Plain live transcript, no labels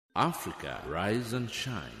Africa, rise and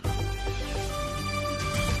shine.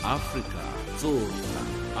 Africa, zorka.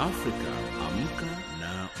 Africa, amka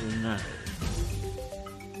na ung'are.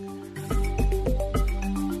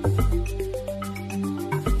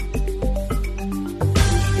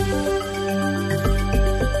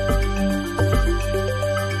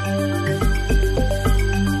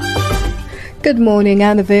 Good morning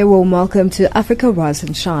and a very warm welcome to Africa Rise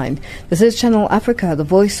and Shine. This is Channel Africa, the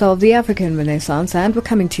voice of the African Renaissance, and we're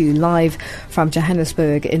coming to you live from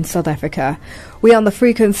Johannesburg in South Africa. We're on the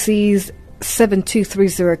frequencies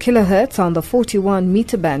 7230 kilohertz on the 41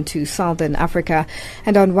 meter band to Southern Africa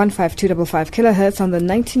and on 15255 kilohertz on the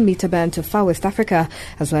 19 meter band to Far West Africa,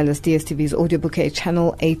 as well as DSTV's audio bouquet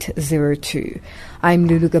channel 802. I'm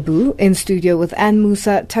Lulu Gabu in studio with Anne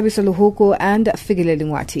Musa, Tabisa Luhoko and Figile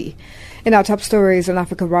Lingwati. In our top stories on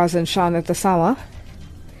Africa Rise and Shine at this hour,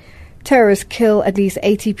 terrorists kill at least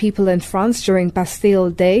 80 people in France during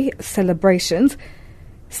Bastille Day celebrations.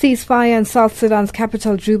 Ceasefire in South Sudan's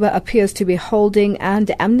capital Juba appears to be holding,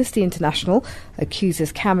 and Amnesty International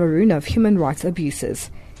accuses Cameroon of human rights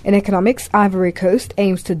abuses. In economics, Ivory Coast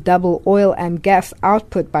aims to double oil and gas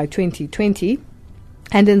output by 2020.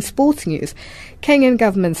 And in sports news, Kenyan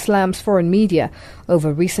government slams foreign media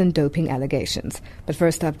over recent doping allegations. But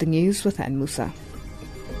first up, the news with Anne Musa.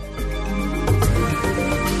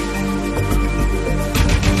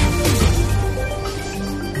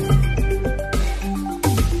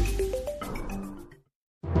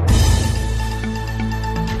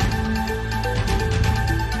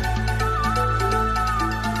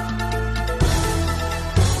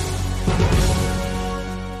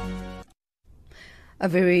 A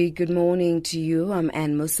very good morning to you. I'm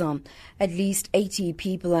Anne Musa. At least 80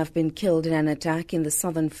 people have been killed in an attack in the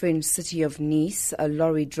southern French city of Nice. A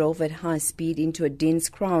lorry drove at high speed into a dense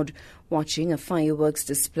crowd watching a fireworks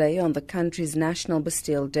display on the country's National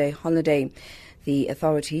Bastille Day holiday. The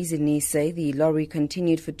authorities in Nice say the lorry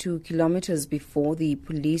continued for 2 kilometers before the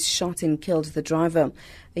police shot and killed the driver.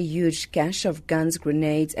 A huge cache of guns,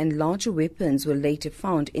 grenades and larger weapons were later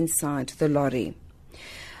found inside the lorry.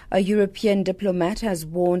 A European diplomat has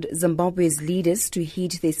warned Zimbabwe's leaders to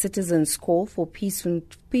heed their citizens' call for peaceful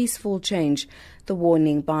change. The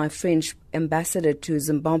warning by French ambassador to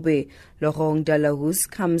Zimbabwe, Laurent Delahousse,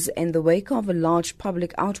 comes in the wake of a large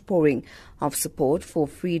public outpouring of support for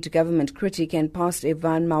freed government critic and past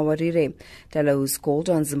Evan Mawarire. Delahousse called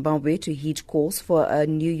on Zimbabwe to heed calls for a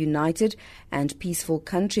new united and peaceful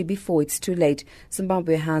country before it's too late.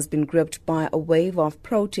 Zimbabwe has been gripped by a wave of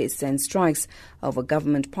protests and strikes over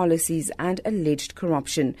government policies and alleged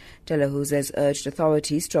corruption. Delahousse has urged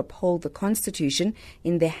authorities to uphold the constitution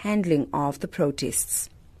in their handling of the protests.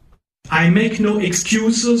 I make no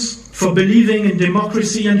excuses for believing in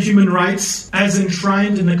democracy and human rights as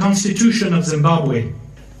enshrined in the Constitution of Zimbabwe,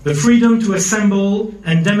 the freedom to assemble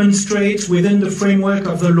and demonstrate within the framework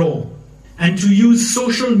of the law, and to use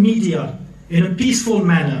social media in a peaceful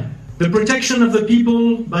manner, the protection of the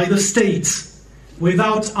people by the state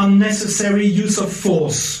without unnecessary use of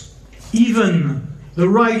force, even the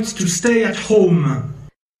right to stay at home.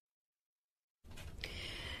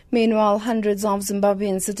 Meanwhile, hundreds of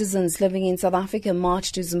Zimbabwean citizens living in South Africa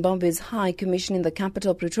marched to Zimbabwe's High Commission in the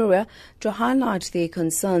capital, Pretoria, to highlight their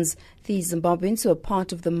concerns. These Zimbabweans who are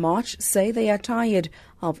part of the march say they are tired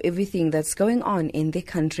of everything that's going on in their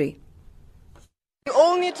country. We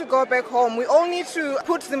all need to go back home. We all need to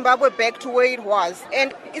put Zimbabwe back to where it was.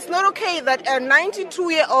 And it's not okay that a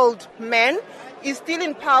 92-year-old man is still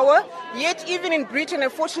in power, yet even in Britain a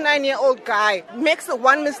 49-year-old guy makes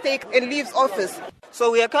one mistake and leaves office. So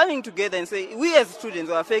we are coming together and say we as students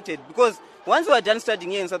are affected because once we are done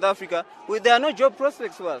studying here in South Africa, there are no job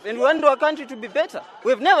prospects for us and we want our country to be better.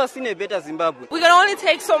 We've never seen a better Zimbabwe. We can only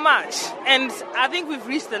take so much and I think we've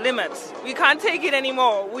reached the limits. We can't take it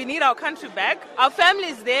anymore. We need our country back. Our family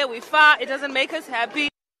is there, we're far, it doesn't make us happy.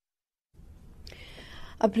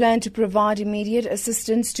 A plan to provide immediate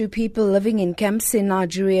assistance to people living in camps in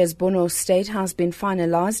Nigeria's Borno state has been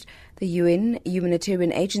finalized. The UN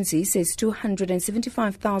humanitarian agency says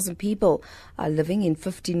 275,000 people are living in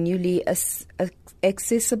 15 newly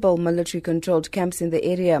accessible military-controlled camps in the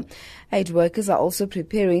area. Aid workers are also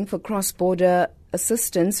preparing for cross-border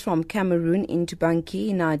assistance from Cameroon into Banki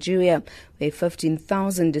in Nigeria, where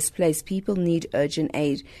 15,000 displaced people need urgent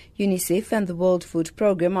aid. UNICEF and the World Food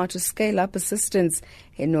Programme are to scale up assistance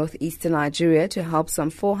in northeastern Nigeria to help some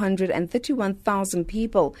 431,000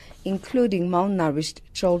 people, including malnourished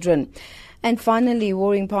children. And finally,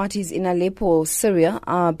 warring parties in Aleppo, Syria,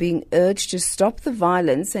 are being urged to stop the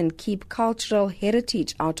violence and keep cultural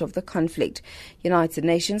heritage out of the conflict. United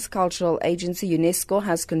Nations Cultural Agency UNESCO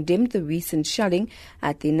has condemned the recent shelling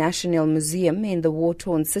at the National Museum in the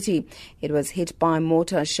war-torn city. It was hit by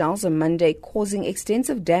mortar shells on Monday, causing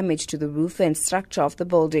extensive damage to the roof and structure of the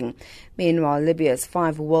building. Meanwhile, Libya's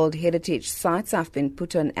 5 World Heritage sites have been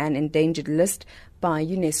put on an endangered list by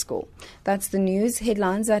UNESCO. That's the news.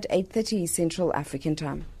 Headlines at 8:30 Central African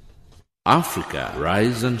Time. Africa,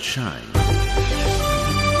 rise and shine.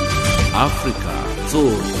 Africa,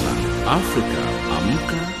 zorka. Africa,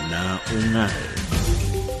 amka na ung'are.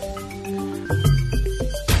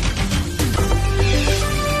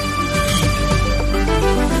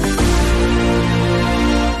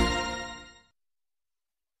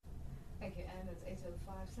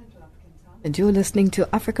 And you're listening to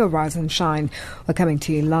Africa Rise and Shine. We're coming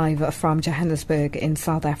to you live from Johannesburg in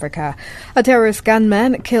South Africa. A terrorist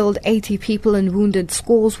gunman killed 80 people and wounded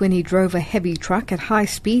scores when he drove a heavy truck at high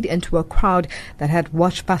speed into a crowd that had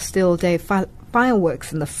watched Bastille Day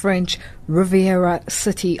fireworks in the French Riviera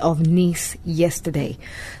city of Nice yesterday.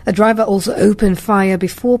 The driver also opened fire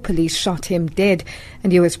before police shot him dead,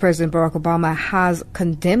 and US President Barack Obama has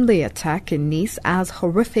condemned the attack in Nice as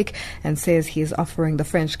horrific and says he is offering the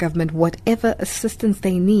French government whatever assistance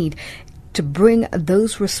they need to bring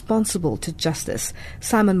those responsible to justice.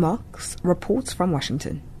 Simon Marks reports from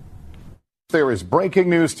Washington. There is breaking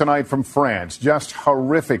news tonight from France. Just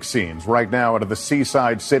horrific scenes right now out of the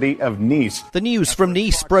seaside city of Nice. The news from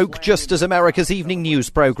Nice broke just as America's evening news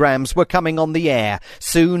programs were coming on the air.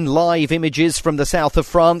 Soon, live images from the south of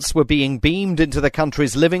France were being beamed into the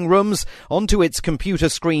country's living rooms, onto its computer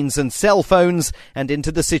screens and cell phones, and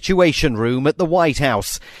into the Situation Room at the White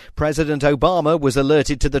House. President Obama was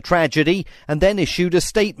alerted to the tragedy and then issued a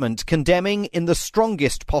statement condemning in the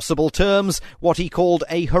strongest possible terms what he called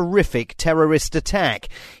a horrific terrorist attack.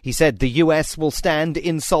 He said the US will stand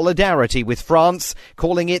in solidarity with France,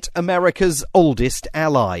 calling it America's oldest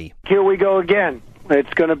ally. Here we go again.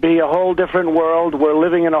 It's going to be a whole different world. We're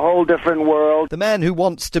living in a whole different world. The man who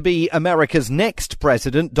wants to be America's next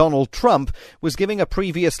president, Donald Trump, was giving a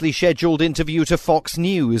previously scheduled interview to Fox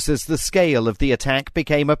News as the scale of the attack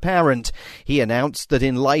became apparent. He announced that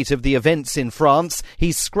in light of the events in France,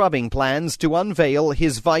 he's scrubbing plans to unveil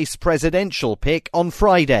his vice presidential pick on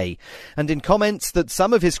Friday. And in comments that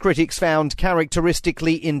some of his critics found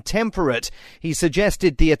characteristically intemperate, he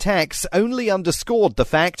suggested the attacks only underscored the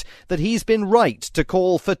fact that he's been right to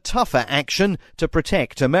call for tougher action to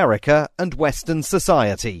protect America and Western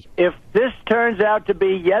society. If this turns out to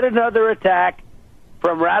be yet another attack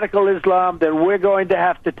from radical Islam, then we're going to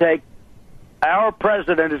have to take, our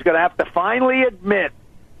president is going to have to finally admit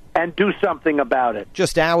and do something about it.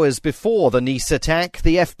 Just hours before the Nice attack,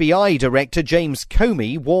 the FBI Director James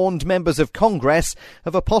Comey warned members of Congress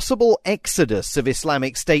of a possible exodus of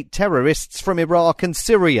Islamic State terrorists from Iraq and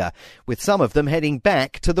Syria, with some of them heading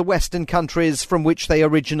back to the Western countries from which they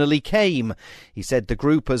originally came. He said the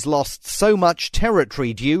group has lost so much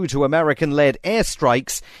territory due to American-led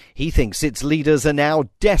airstrikes, he thinks its leaders are now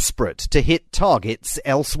desperate to hit targets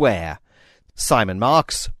elsewhere. Simon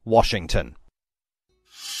Marks, Washington.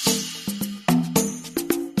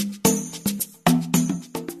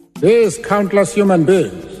 These countless human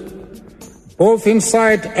beings, both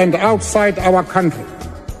inside and outside our country,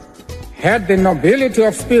 had the nobility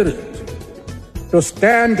of spirit to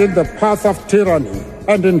stand in the path of tyranny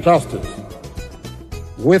and injustice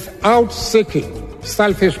without seeking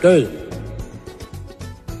selfish gain.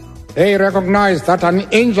 They recognize that an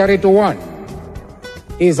injury to one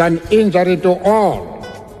is an injury to all,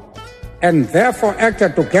 and therefore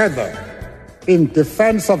acted together in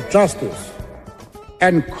defense of justice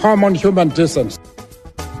and common human decency.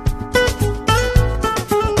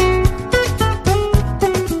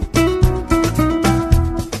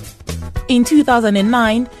 In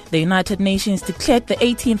 2009, the United Nations declared the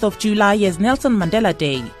 18th of July as Nelson Mandela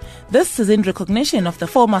Day. This is in recognition of the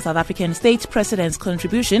former South African state president's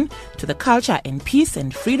contribution to the culture and peace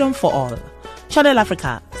and freedom for all. Channel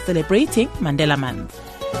Africa, celebrating Mandela Month.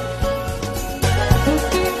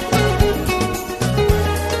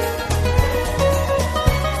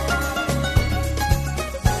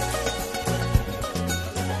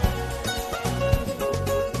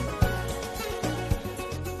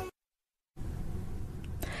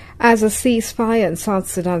 As a ceasefire in South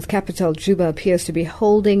Sudan's capital, Juba, appears to be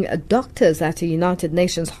holding, doctors at a United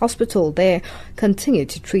Nations hospital there continue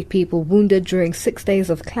to treat people wounded during 6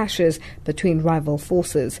 days of clashes between rival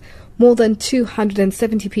forces. More than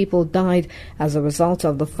 270 people died as a result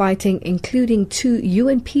of the fighting, including 2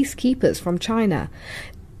 UN peacekeepers from China.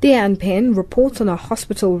 Diane Penn reports on a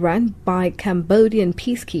hospital run by Cambodian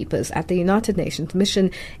peacekeepers at the United Nations mission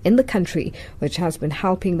in the country, which has been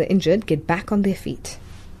helping the injured get back on their feet.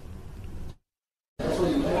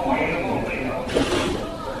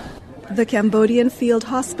 The Cambodian Field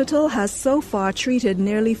Hospital has so far treated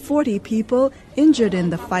nearly 40 people injured in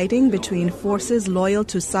the fighting between forces loyal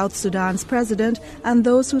to South Sudan's president and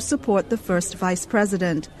those who support the first vice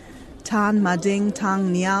president. Tan Mading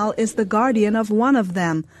Tang Nial is the guardian of one of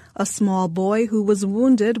them, a small boy who was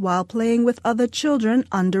wounded while playing with other children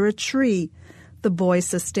under a tree. The boy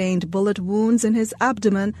sustained bullet wounds in his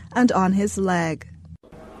abdomen and on his leg.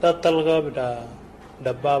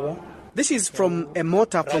 This is from a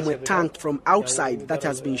mortar from a tank from outside that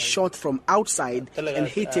has been shot from outside and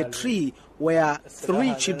hit a tree where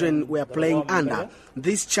 3 children were playing under.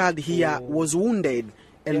 This child here was wounded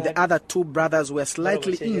and the other 2 brothers were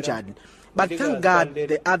slightly injured. But thank God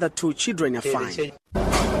the other 2 children are fine.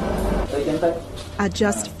 At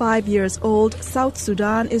just 5 years old, South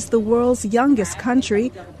Sudan is the world's youngest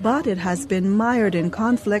country, but it has been mired in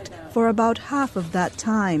conflict for about half of that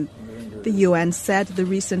time. The UN said the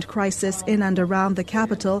recent crisis in and around the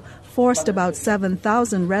capital forced about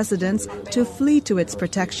 7,000 residents to flee to its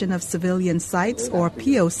protection of civilian sites, or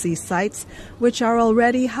POC sites, which are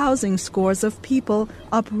already housing scores of people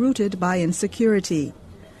uprooted by insecurity.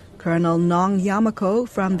 Colonel Nong Yamako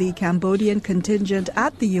from the Cambodian contingent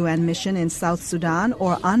at the UN mission in South Sudan,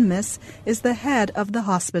 or UNMISS, is the head of the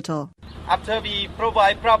hospital. After we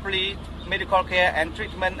provide properly medical care and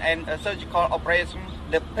treatment and surgical operation,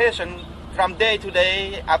 the patient from day to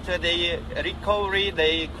day, after they recovery,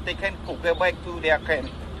 they can go back to their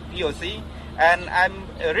POC. And I'm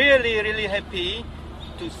really happy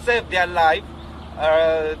to save their life,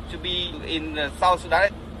 to be in South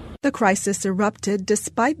Sudan. The crisis erupted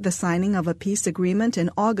despite the signing of a peace agreement in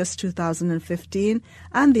August 2015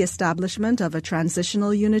 and the establishment of a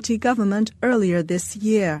transitional unity government earlier this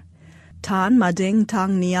year. Tan Mading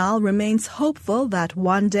Tang Nial remains hopeful that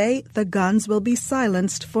one day the guns will be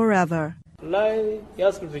silenced forever. I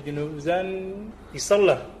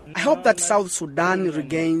hope that South Sudan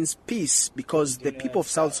regains peace because the people of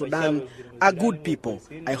South Sudan are good people.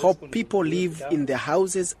 I hope people live in their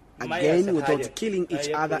houses again without killing each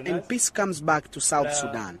other and peace comes back to South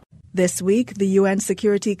Sudan. This week, the UN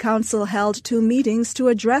Security Council held 2 meetings to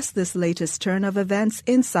address this latest turn of events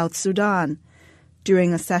in South Sudan.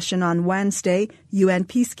 During a session on Wednesday, UN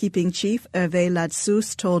peacekeeping chief Hervé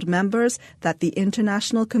Ladsous told members that the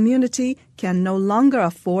international community can no longer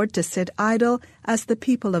afford to sit idle as the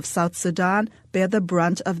people of South Sudan bear the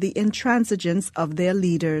brunt of the intransigence of their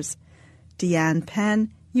leaders. Diane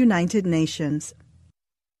Penn, United Nations.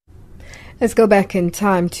 Let's go back in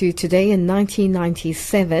time to today in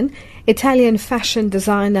 1997. Italian fashion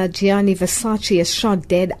designer Gianni Versace is shot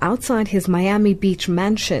dead outside his Miami Beach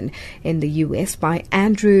mansion in the U.S. by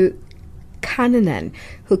Andrew Cunanan,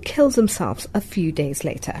 who kills himself a few days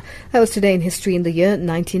later. That was today in history in the year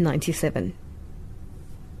 1997.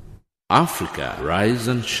 Africa, rise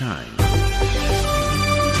and shine.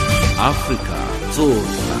 Africa,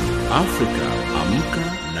 zorka. Africa,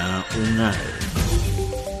 amka na ungae.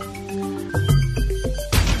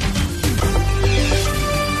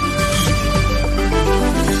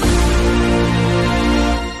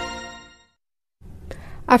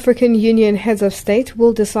 African Union heads of state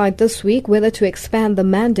will decide this week whether to expand the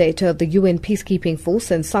mandate of the UN peacekeeping force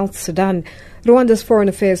in South Sudan. Rwanda's Foreign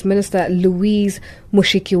Affairs Minister Louise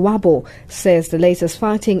Mushikiwabo says the latest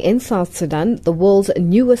fighting in South Sudan, the world's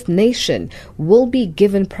newest nation, will be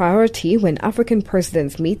given priority when African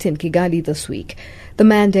presidents meet in Kigali this week. The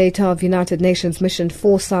mandate of United Nations Mission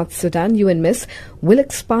for South Sudan, UNMISS, will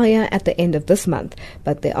expire at the end of this month,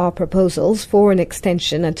 but there are proposals for an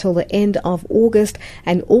extension until the end of August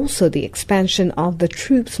and also the expansion of the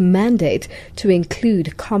troops' mandate to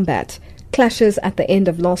include combat. Clashes at the end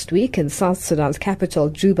of last week in South Sudan's capital,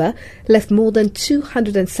 Juba, left more than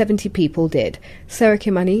 270 people dead. Sarah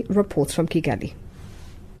Kimani reports from Kigali.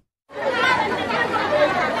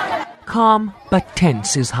 Calm but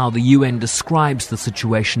tense is how the UN describes the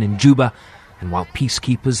situation in Juba, and while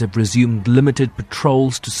peacekeepers have resumed limited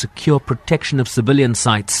patrols to secure protection of civilian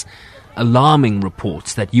sites, alarming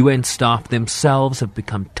reports that UN staff themselves have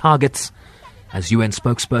become targets, as UN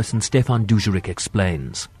spokesperson Stefan Dujarric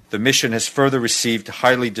explains. The mission has further received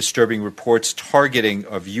highly disturbing reports targeting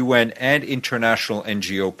of UN and international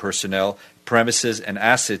NGO personnel, premises and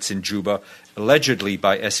assets in Juba, allegedly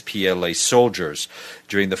by SPLA soldiers,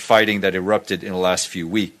 during the fighting that erupted in the last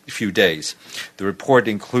few days. The report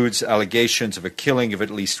includes allegations of a killing of at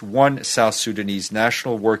least one South Sudanese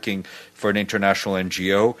national working for an international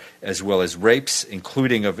NGO, as well as rapes,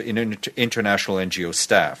 including of international NGO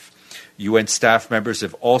staff. UN staff members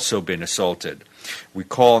have also been assaulted. We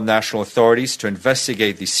call on national authorities to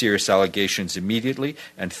investigate these serious allegations immediately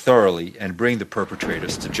and thoroughly and bring the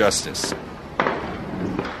perpetrators to justice.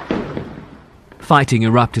 Fighting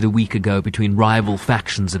erupted a week ago between rival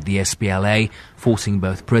factions of the SPLA, forcing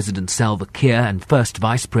both President Salva Kiir and First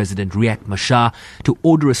Vice President Riek Machar to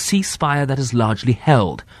order a ceasefire that is largely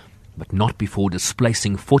held, but not before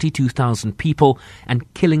displacing 42,000 people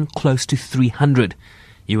and killing close to 300.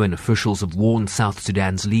 UN officials have warned South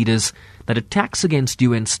Sudan's leaders that attacks against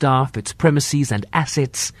UN staff, its premises and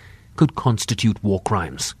assets could constitute war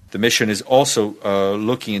crimes. The mission is also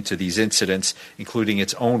looking into these incidents, including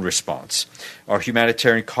its own response. Our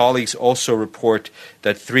humanitarian colleagues also report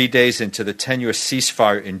that 3 days into the tenuous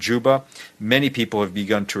ceasefire in Juba, many people have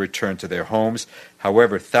begun to return to their homes.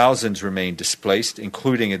 However, thousands remain displaced,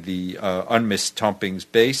 including at the UNMISS Tompkins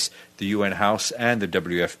base, the UN house, and the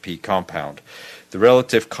WFP compound. The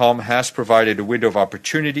relative calm has provided a window of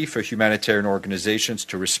opportunity for humanitarian organizations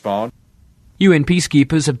to respond. UN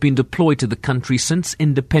peacekeepers have been deployed to the country since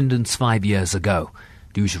independence 5 years ago.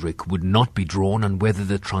 Dujarric would not be drawn on whether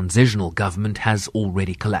the transitional government has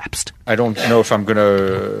already collapsed. I don't know if I'm going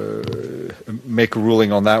to make a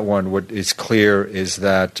ruling on that one. What is clear is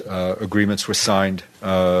that agreements were signed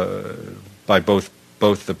by both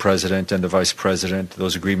the president and the vice president.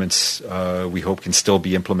 Those agreements, we hope, can still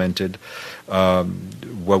be implemented.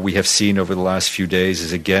 What we have seen over the last few days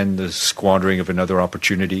is, again, the squandering of another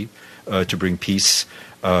opportunity to bring peace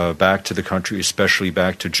back to the country, especially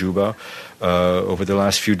back to Juba. Over the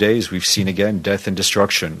last few days, we've seen again death and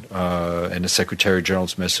destruction, and the Secretary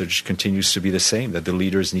General's message continues to be the same, that the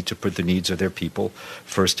leaders need to put the needs of their people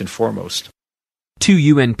first and foremost. 2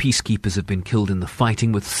 UN peacekeepers have been killed in the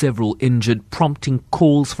fighting, with several injured, prompting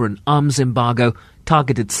calls for an arms embargo,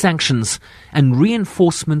 targeted sanctions, and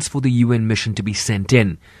reinforcements for the UN mission to be sent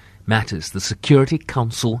in, matters the Security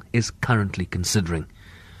Council is currently considering.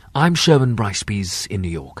 I'm Sherman Brycebees in New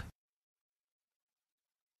York.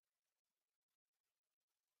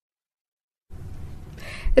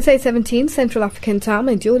 It's 8:17 Central African Time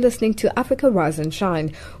and you're listening to Africa Rise and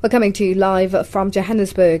Shine. We're coming to you live from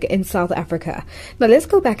Johannesburg in South Africa. Now let's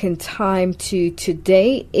go back in time to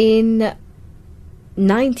today in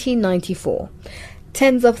 1994.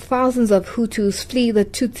 Tens of thousands of Hutus flee the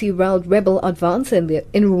Tutsi rebel advance in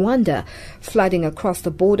Rwanda, flooding across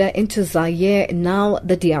the border into Zaire, now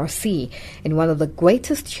the DRC, in one of the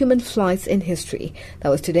greatest human flights in history. That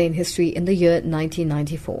was Today in History in the year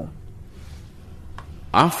 1994.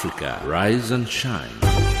 Africa Rise and Shine.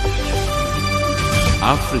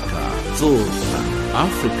 Africa Zorka.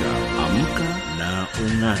 Africa Amka na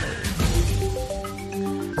Ung'are.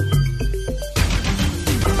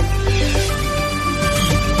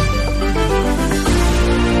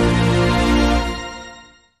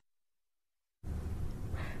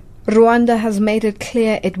 Rwanda has made it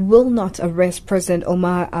clear it will not arrest President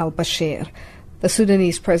Omar al-Bashir. The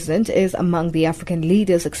Sudanese president is among the African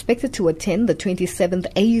leaders expected to attend the 27th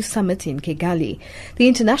AU summit in Kigali. The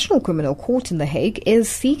International Criminal Court in The Hague is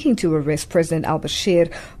seeking to arrest President al-Bashir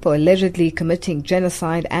for allegedly committing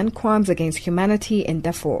genocide and crimes against humanity in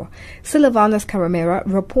Darfur. Silvanas Karamera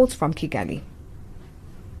reports from Kigali.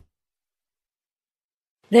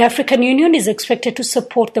 The African Union is expected to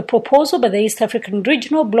support the proposal by the East African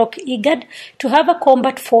Regional Bloc IGAD to have a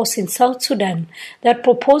combat force in South Sudan. That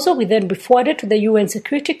proposal will then be forwarded to the UN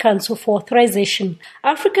Security Council for authorization.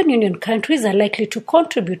 African Union countries are likely to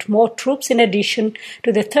contribute more troops in addition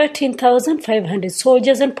to the 13,500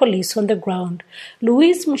 soldiers and police on the ground.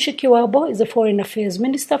 Louise Mushikiwabo is the Foreign Affairs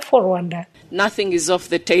Minister for Rwanda. Nothing is off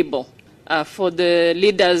the table for the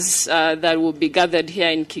leaders that will be gathered here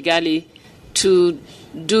in Kigali to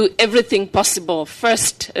do everything possible,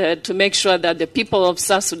 first, to make sure that the people of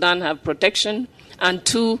South Sudan have protection, and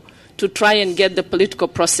two, to try and get the political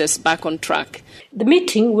process back on track. The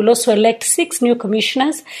meeting will also elect 6 new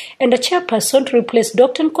commissioners and a chairperson to replace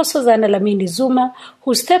Dr. Nkosazana Lamini Zuma,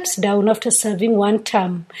 who steps down after serving 1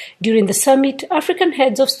 term. During the summit, African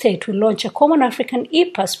heads of state will launch a common African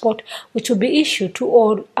e-passport, which will be issued to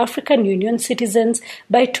all African Union citizens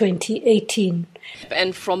by 2018.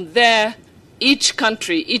 And from there, each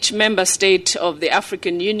country, each member state of the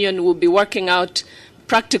African Union will be working out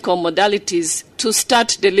practical modalities to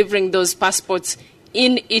start delivering those passports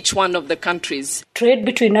in each one of the countries. Trade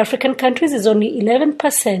between African countries is only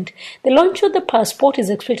 11%. The launch of the passport is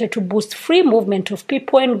expected to boost free movement of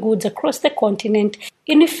people and goods across the continent,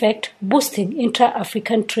 in effect boosting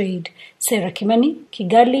intra-African trade. Sarah Kimani,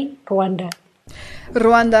 Kigali, Rwanda.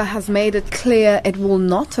 Rwanda has made it clear it will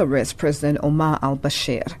not arrest President Omar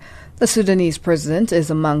al-Bashir. The Sudanese president is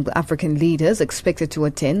among the African leaders expected to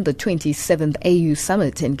attend the 27th AU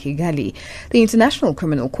summit in Kigali. The International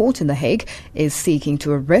Criminal Court in The Hague is seeking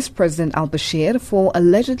to arrest President al-Bashir for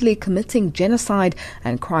allegedly committing genocide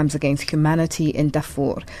and crimes against humanity in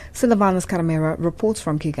Darfur. Silvanas Karamera reports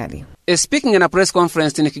from Kigali. Speaking in a press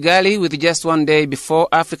conference in Kigali with just one day before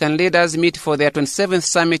African leaders meet for their 27th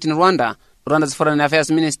summit in Rwanda, Rwanda's Foreign Affairs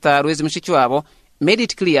Minister Louise Mushikiwabo made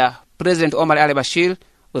it clear President Omar al-Bashir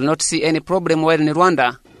will not see any problem while in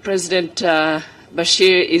Rwanda. President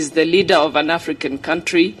Bashir is the leader of an African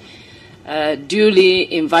country,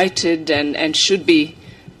 duly invited and should be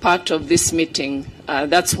part of this meeting.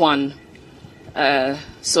 That's one.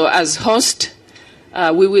 So as host,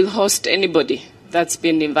 we will host anybody that's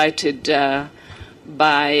been invited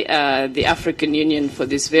by the African Union for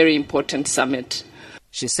this very important summit.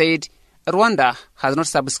 She said Rwanda has not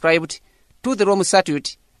subscribed to the Rome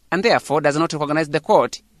Statute and therefore does not recognize the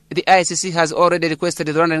court. The ICC has already requested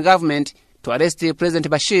the Rwandan government to arrest President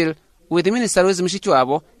Bashir, with Minister Louise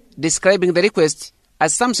Mushikiwabo describing the request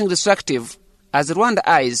as something destructive, as Rwanda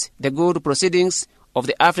eyes the good proceedings of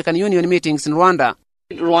the African Union meetings in Rwanda.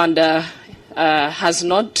 Rwanda has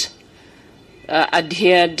not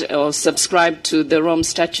adhered or subscribed to the Rome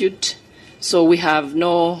Statute, so we have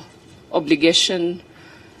no obligation,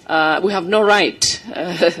 we have no right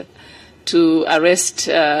to arrest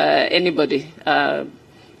anybody.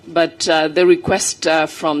 But the request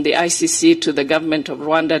from the ICC to the government of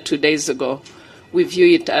Rwanda 2 days ago, we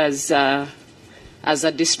view it as a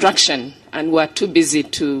distraction, and we're too busy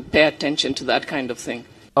to pay attention to that kind of thing.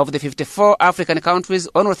 Of the 54 African countries,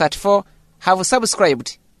 only 34 have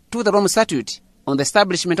subscribed to the Rome Statute on the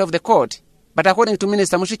establishment of the court. But according to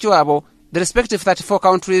Minister Mushikiwabo, the respective 34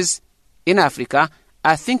 countries in Africa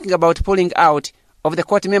are thinking about pulling out of the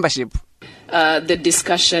court membership. The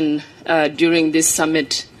discussion during this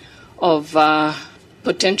summit of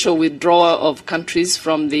potential withdrawal of countries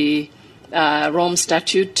from the Rome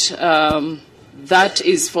Statute, that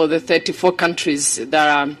is for the 34 countries that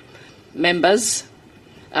are members.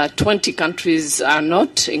 20 countries are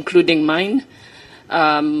not, including mine.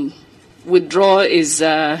 Withdrawal is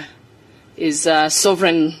a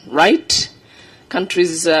sovereign right.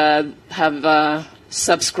 Countries have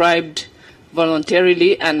subscribed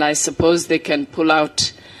voluntarily, and I suppose they can pull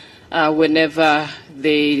out whenever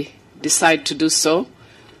they decide to do so,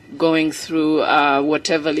 going through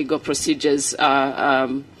whatever legal procedures are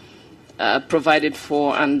provided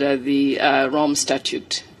for under the Rome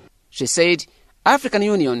Statute. She said African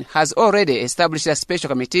Union has already established a special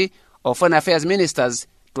committee of foreign affairs ministers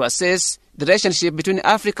to assess the relationship between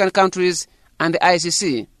African countries and the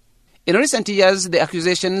ICC. In recent years, the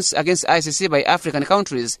accusations against ICC by African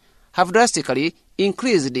countries have drastically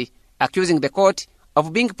increased, accusing the court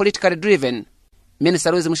of being politically driven.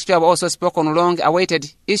 Minister Louise Mushikiwabo also spoke on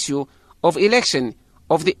long-awaited issue of election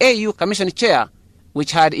of the AU Commission Chair,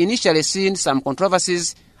 which had initially seen some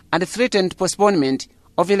controversies and threatened postponement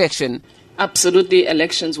of election. Absolutely,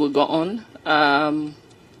 elections will go on.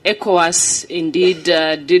 ECOWAS indeed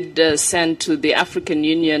did send to the African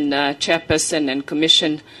Union chairperson and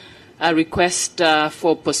commission a request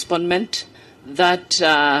for postponement. That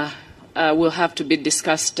will have to be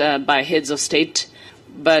discussed by heads of state.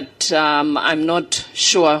 But I'm not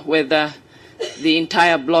sure whether the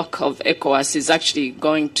entire bloc of ECOWAS is actually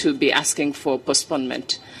going to be asking for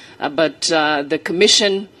postponement. But the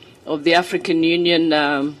Commission of the African Union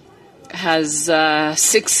has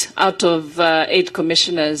 6 out of 8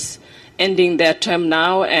 commissioners ending their term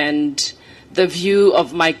now, and the view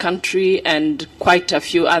of my country and quite a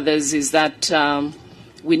few others is that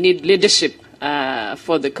we need leadership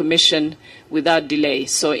for the Commission without delay.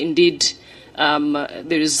 So indeed,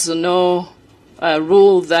 there is no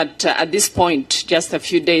rule that at this point, just a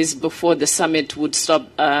few days before the summit, would stop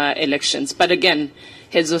elections. But again,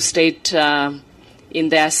 heads of state in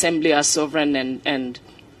the assembly are sovereign, and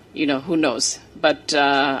you know, who knows. But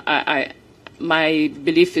my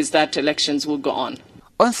belief is that elections will go on.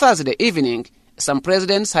 On Thursday evening, some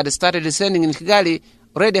presidents had started descending in Kigali,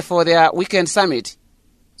 ready for their weekend summit.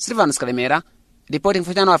 Silvanas Kalemera, reporting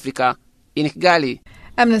for Channel Africa in Kigali.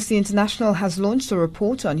 Amnesty International has launched a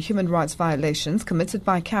report on human rights violations committed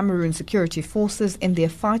by Cameroon security forces in their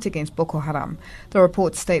fight against Boko Haram. The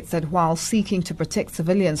report states that while seeking to protect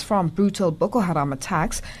civilians from brutal Boko Haram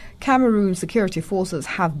attacks, Cameroon security forces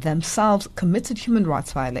have themselves committed human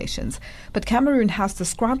rights violations. But Cameroon has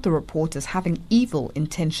described the report as having evil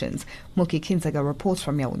intentions. Moki Kinzaga reports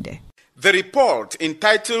from Yaoundé. The report,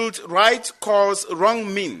 entitled Right Cause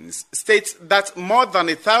Wrong Means, states that more than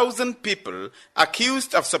 1,000 people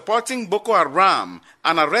accused of supporting Boko Haram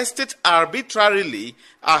and arrested arbitrarily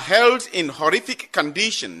are held in horrific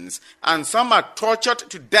conditions, and some are tortured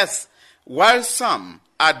to death, while some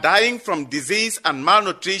are dying from disease and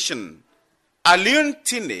malnutrition. Aliun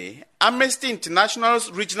Tine, Amnesty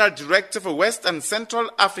International's Regional Director for West and Central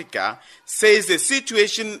Africa, says the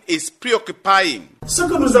situation is preoccupying. Ce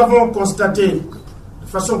que nous avons constaté de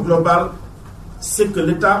façon globale, c'est que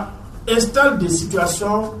l'État installe des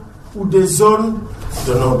situations ou des zones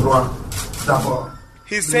de non-droit d'abord.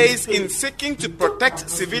 He says in seeking to protect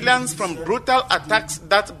civilians from brutal attacks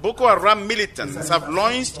that Boko Haram militants have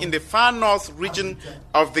launched in the far north region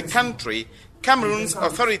of the country, Cameroon's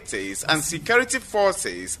authorities and security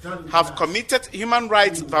forces have committed human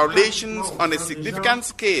rights violations on a significant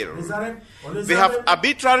scale. They have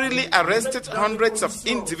arbitrarily arrested hundreds of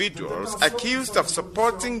individuals accused of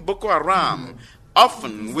supporting Boko Haram,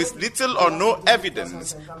 often with little or no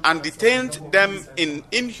evidence, and detained them in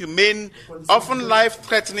inhumane, often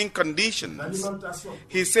life-threatening conditions.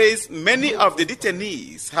 He says many of the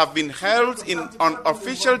detainees have been held in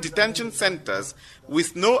unofficial detention centers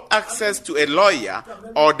with no access to a lawyer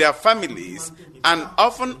or their families, and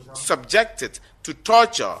often subjected to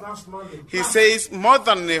torture. He says more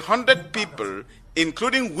than 100 people,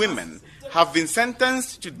 including women, have been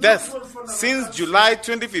sentenced to death since July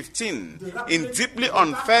 2015 in deeply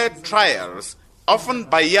unfair trials, often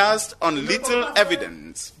biased on little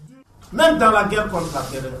evidence. Même dans la guerre contre la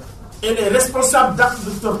terreur, et les responsables d'actes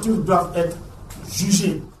de torture doivent être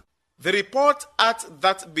jugés. The report adds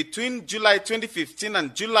that between July 2015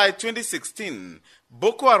 and July 2016,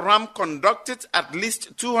 Boko Haram conducted at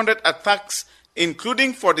least 200 attacks,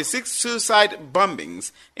 including 46 suicide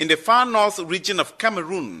bombings in the far north region of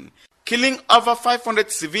Cameroon, killing over 500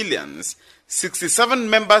 civilians. 67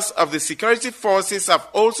 members of the security forces have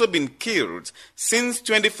also been killed since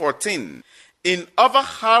 2014. In over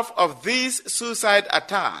half of these suicide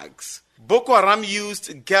attacks, Boko Haram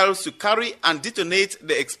used girls to carry and detonate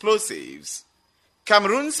the explosives.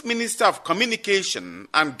 Cameroon's Minister of Communication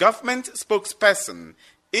and Government spokesperson,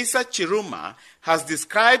 Issa Chiruma, has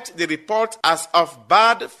described the report as of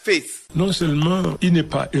bad faith. Non seulement il n'est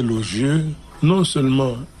pas élogieux, non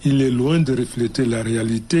seulement il est loin de refléter la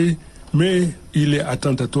réalité, mais il est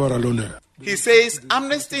attentatoire à l'honneur. He says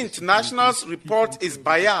Amnesty International's report is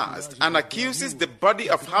biased and accuses the body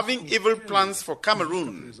of having evil plans for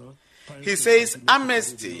Cameroon. He says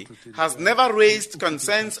Amnesty has never raised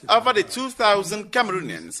concerns over the 2,000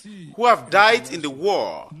 Cameroonians who have died in the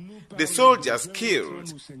war, the soldiers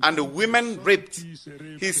killed, and the women raped.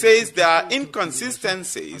 He says there are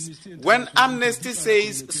inconsistencies when Amnesty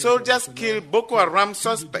says soldiers kill Boko Haram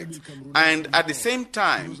suspects and at the same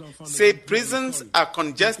time say prisons are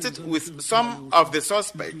congested with some of the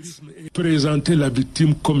suspects. Présenter la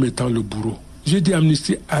victime comme étant le bourreau. J'ai dit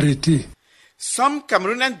Amnesty, arrêtez. Some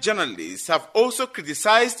Cameroonian journalists have also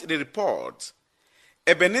criticized the report.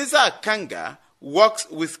 Ebenezer Akanga works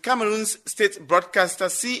with Cameroon's state broadcaster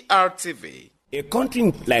CRTV. A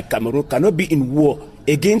country like Cameroon cannot be in war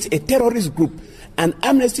against a terrorist group, and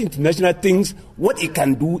Amnesty International thinks what it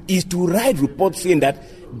can do is to write reports saying that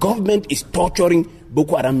government is torturing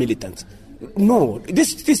Boko Haram militants. No,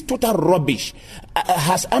 this is total rubbish.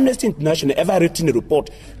 Has Amnesty International ever written a report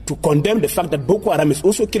to condemn the fact that Boko Haram is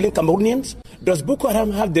also killing Cameroonians? Does Boko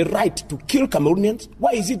Haram have the right to kill Cameroonians?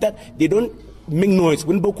 Why is it that they don't make noise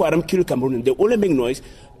when Boko Haram kill Cameroonians? They only make noise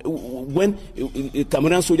when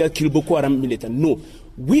Cameroonian soldiers kill Boko Haram militants. No,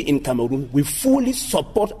 we in Cameroon, we fully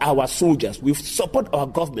support our soldiers. We support our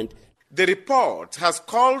government. The report has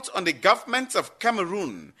called on the government of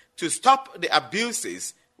Cameroon to stop the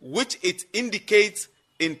abuses, which it indicates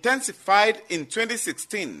intensified in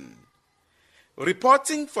 2016.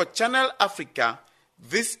 Reporting for Channel Africa,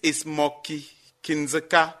 this is Moki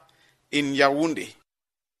Kinzaka in Yaoundé.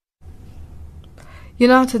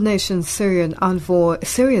 United Nations Syria's envoy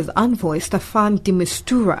Staffan de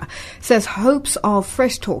Mistura says hopes of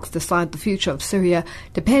fresh talks decide the future of Syria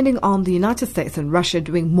depending on the United States and Russia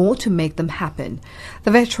doing more to make them happen. The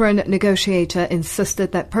veteran negotiator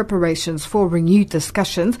insisted that preparations for renewed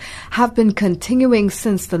discussions have been continuing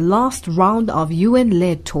since the last round of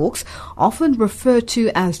UN-led talks, often referred to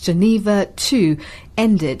as Geneva II,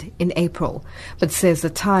 ended in April, but says the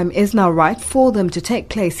time is now right for them to take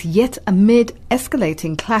place yet amid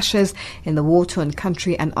escalating clashes in the war-torn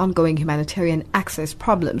country and ongoing humanitarian access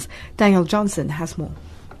problems. Daniel Johnson has more.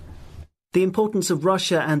 The importance of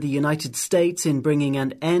Russia and the United States in bringing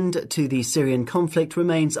an end to the Syrian conflict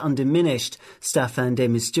remains undiminished, Staffan de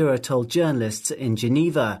Mistura told journalists in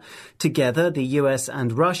Geneva. Together, the US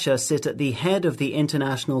and Russia sit at the head of the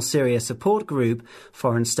International Syria Support Group,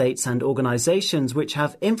 foreign states and organizations which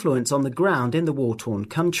have influence on the ground in the war-torn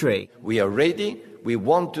country. We are ready, we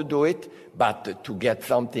want to do it, but to get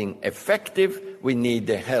something effective, we need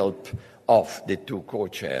the help of the two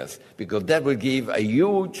co-chairs, because that will give a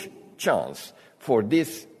huge chance for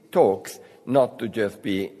these talks not to just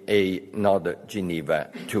be another Geneva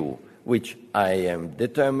II, which I am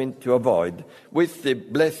determined to avoid, with the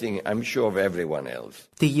blessing, I'm sure, of everyone else.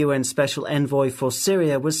 The UN Special Envoy for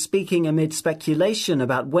Syria was speaking amid speculation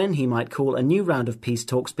about when he might call a new round of peace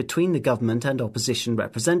talks between the government and opposition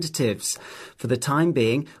representatives. For the time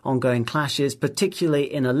being, ongoing clashes,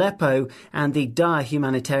 particularly in Aleppo, and the dire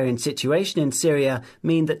humanitarian situation in Syria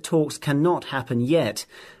mean that talks cannot happen yet.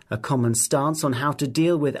 A common stance on how to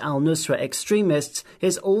deal with al-Nusra extremists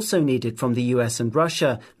is also needed from the US and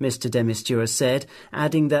Russia, Mr. de Mistura said,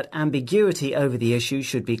 adding that ambiguity over the issue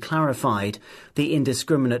should be clarified. The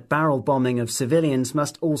indiscriminate barrel bombing of civilians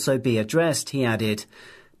must also be addressed, he added.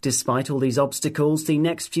 Despite all these obstacles, the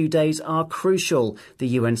next few days are crucial, the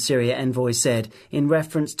UN Syria envoy said, in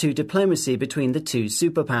reference to diplomacy between the two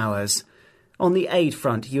superpowers. On the aid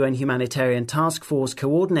front, UN Humanitarian Task Force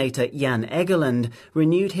coordinator Jan Egeland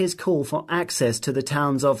renewed his call for access to the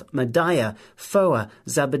towns of Madaya, Foa,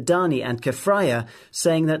 Zabadani and Kefraya,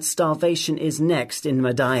 saying that starvation is next in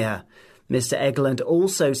Madaya. Mr. Egeland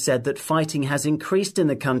also said that fighting has increased in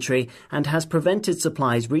the country and has prevented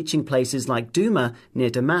supplies reaching places like Douma,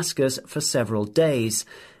 near Damascus, for several days.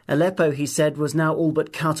 Aleppo, he said, was now all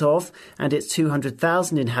but cut off, and its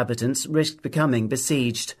 200,000 inhabitants risked becoming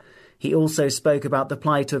besieged. He also spoke about the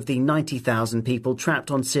plight of the 90,000 people trapped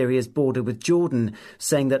on Syria's border with Jordan,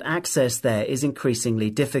 saying that access there is increasingly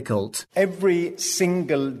difficult. Every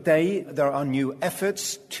single day there are new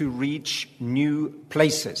efforts to reach new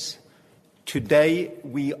places. Today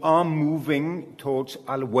we are moving towards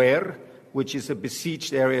Al-Wair, which is a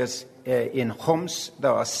besieged area in Homs.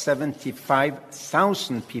 There are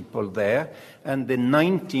 75,000 people there, and the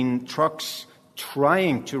 19 trucks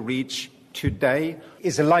trying to reach today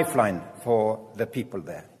is a lifeline for the people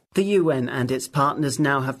there. The UN and its partners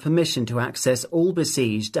now have permission to access all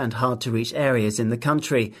besieged and hard-to-reach areas in the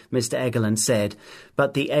country, Mr. Egeland said.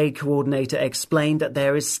 But the aid coordinator explained that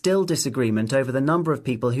there is still disagreement over the number of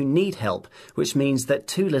people who need help, which means that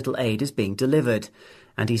too little aid is being delivered.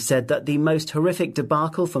 And he said that the most horrific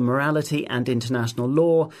debacle for morality and international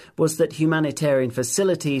law was that humanitarian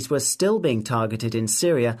facilities were still being targeted in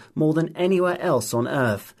Syria more than anywhere else on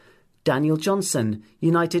earth. Daniel Johnson,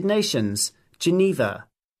 United Nations, Geneva.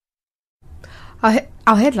 Our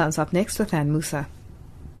headlines up next with Anne Musa.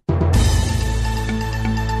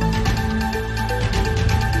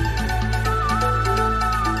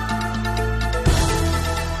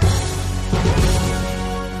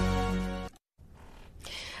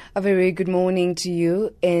 A very good morning to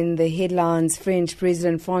you. In the headlines, French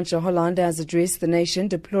President François Hollande has addressed the nation,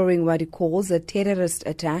 deploring what he calls a terrorist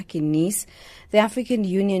attack in Nice. The African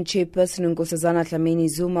Union chairperson Nkosazana Dlamini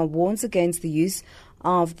Zuma warns against the use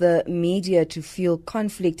of the media to fuel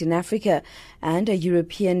conflict in Africa, and a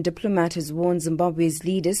European diplomat has warned Zimbabwe's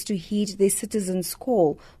leaders to heed their citizens'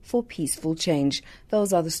 call for peaceful change.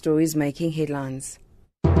 Those are the stories making headlines.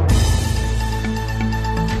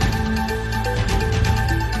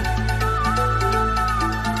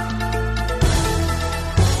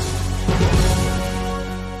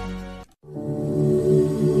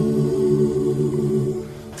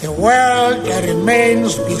 A world that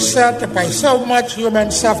remains beset by so much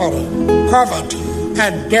human suffering, poverty,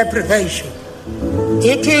 and deprivation.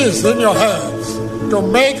 It is in your hands to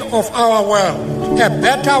make of our world a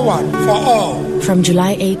better one for all. From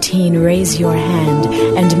July 18, raise your hand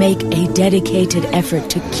and make a dedicated effort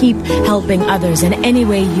to keep helping others in any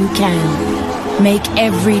way you can. Make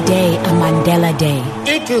every day a Mandela Day.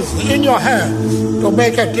 It is in your hands to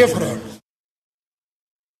make a difference.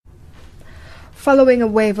 Following a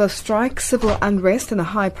wave of strikes, civil unrest, and a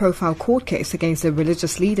high-profile court case against a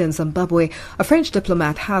religious leader in Zimbabwe, a French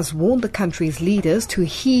diplomat has warned the country's leaders to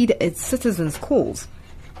heed its citizens' calls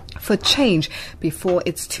for change before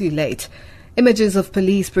it's too late. Images of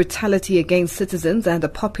police brutality against citizens and a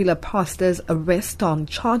popular pastor's arrest on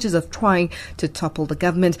charges of trying to topple the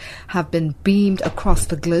government have been beamed across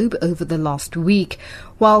the globe over the last week.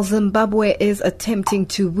 While Zimbabwe is attempting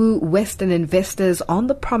to woo Western investors on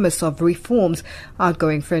the promise of reforms,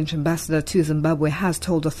 outgoing French ambassador to Zimbabwe has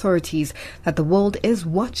told authorities that the world is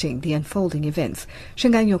watching the unfolding events.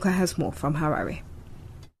 Shinganyoka has more from Harare.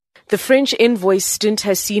 The French envoy's stint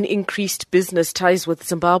has seen increased business ties with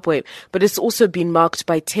Zimbabwe, but it's also been marked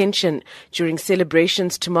by tension. During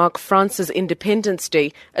celebrations to mark France's Independence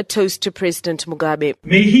Day, a toast to President Mugabe.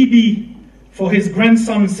 May he be, for his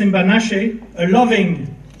grandson Simbanache, a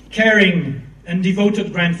loving, caring and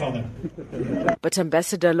devoted grandfather. But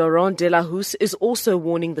Ambassador Laurent Delahousse is also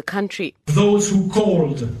warning the country. Those who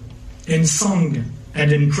called in song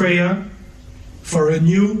and in prayer for a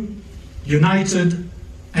new, united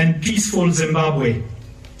and peaceful Zimbabwe.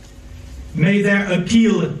 May their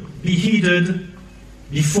appeal be heeded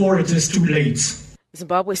before it is too late.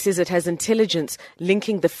 Zimbabwe says it has intelligence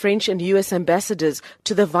linking the French and US ambassadors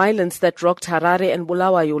to the violence that rocked Harare and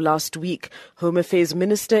Bulawayo last week. Home Affairs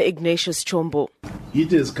Minister Ignatius Chombo.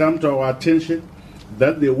 It has come to our attention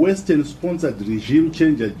that the Western-sponsored regime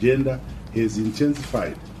change agenda has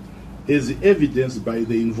intensified, as evidenced by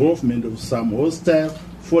the involvement of some hostile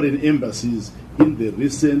foreign embassies in the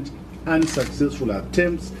recent unsuccessful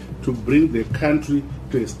attempts to bring the country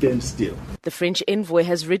to a standstill. The French envoy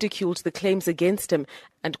has ridiculed the claims against him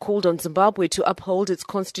and called on Zimbabwe to uphold its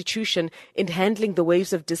constitution in handling the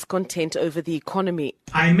waves of discontent over the economy.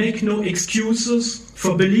 I make no excuses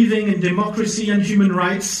for believing in democracy and human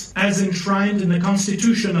rights as enshrined in the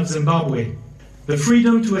Constitution of Zimbabwe. The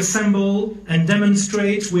freedom to assemble and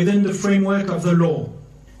demonstrate within the framework of the law,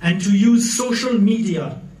 and to use social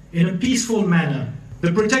media in a peaceful manner,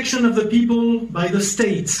 the protection of the people by the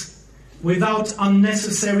state without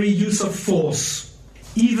unnecessary use of force,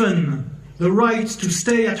 even the right to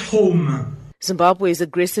stay at home. Zimbabwe is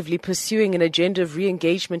aggressively pursuing an agenda of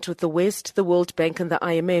re-engagement with the West, the World Bank and the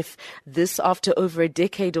IMF. This after over a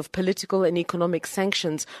decade of political and economic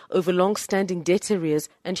sanctions over long-standing debt arrears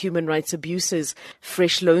and human rights abuses.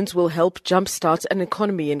 Fresh loans will help jumpstart an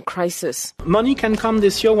economy in crisis. Money can come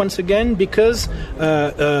this year once again because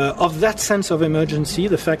of that sense of emergency,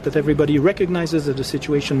 the fact that everybody recognizes that the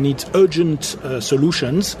situation needs urgent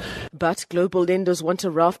solutions. But global lenders want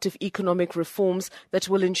a raft of economic reforms that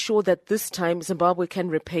will ensure that this time Zimbabwe can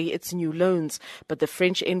repay its new loans. But the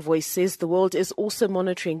French envoy says the world is also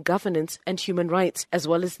monitoring governance and human rights, as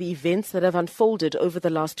well as the events that have unfolded over the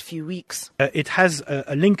last few weeks. It has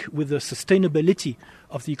a link with the sustainability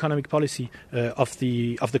of the economic policy of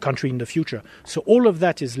the country in the future. So all of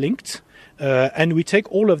that is linked. And we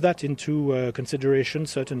take all of that into consideration,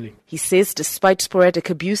 certainly. He says despite sporadic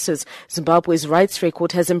abuses, Zimbabwe's rights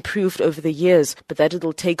record has improved over the years, but that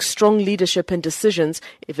it'll take strong leadership and decisions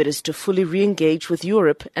if it is to fully re-engage with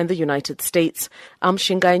Europe and the United States. I'm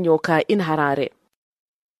Shingai Nyoka in Harare.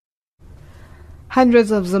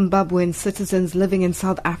 Hundreds of Zimbabwean citizens living in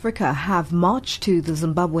South Africa have marched to the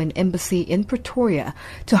Zimbabwean embassy in Pretoria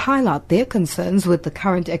to highlight their concerns with the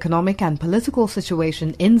current economic and political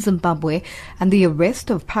situation in Zimbabwe and the arrest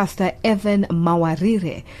of Pastor Evan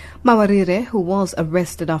Mawarire. Mawarire, who was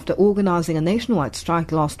arrested after organizing a nationwide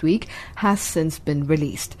strike last week, has since been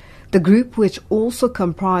released. The group, which also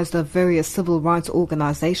comprised of various civil rights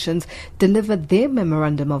organizations, delivered their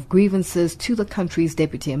memorandum of grievances to the country's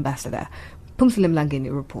deputy ambassador. Pumsile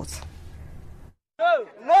Mlangeni reports.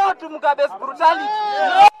 No to Mugabe's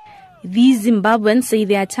brutality. These Zimbabweans say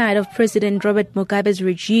they are tired of President Robert Mugabe's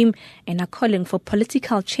regime and are calling for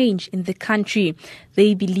political change in the country.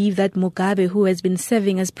 They believe that Mugabe, who has been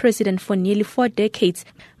serving as president for nearly 4 decades,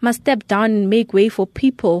 must step down and make way for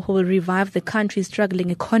people who will revive the country's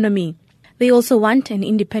struggling economy. They also want an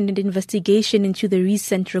independent investigation into the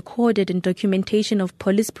recent recorded and documentation of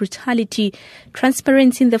police brutality,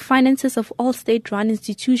 transparency in the finances of all state-run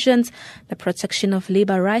institutions, the protection of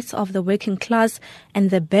labor rights of the working class, and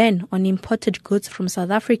the ban on imported goods from South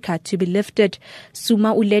Africa to be lifted.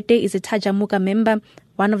 Suma Ulete is a Tajamuka member,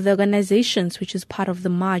 one of the organizations which is part of the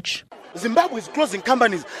march. Zimbabwe is closing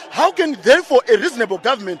companies. How can, therefore, a reasonable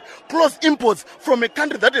government close imports from a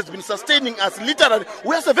country that has been sustaining us literally?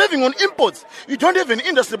 We are surviving on imports. You don't have an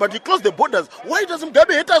industry, but you close the borders. Why does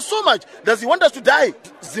Mugabe hate us so much? Does he want us to die?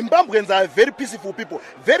 Zimbabweans are very peaceful people,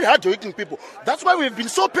 very hard-working people. That's why we've been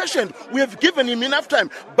so patient. We have given him enough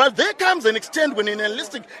time. But there comes an extent when an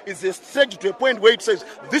enlisting is stretched to a point where it says,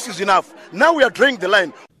 this is enough. Now we are drawing the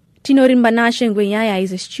line. Tinorin Banashe Ngwenyaya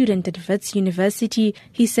is a student at Wits University.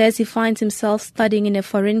 He says he finds himself studying in a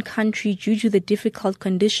foreign country due to the difficult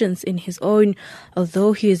conditions in his own.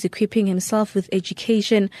 Although he is equipping himself with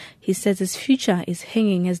education, he says his future is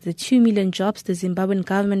hanging as the 2 million jobs the Zimbabwean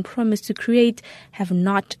government promised to create have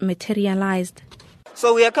not materialized.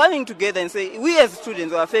 So we are coming together and say we as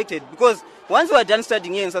students are affected because once we are done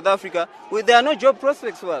studying here in South Africa, there are no job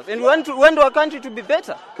prospects for us. And we want our country to be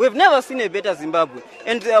better. We've never seen a better Zimbabwe.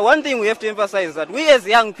 And one thing we have to emphasize is that we as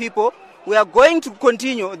young people, we are going to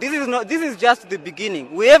continue. This is just the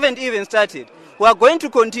beginning. We haven't even started. We are going to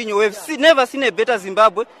continue. We've never seen a better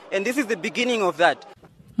Zimbabwe, and this is the beginning of that.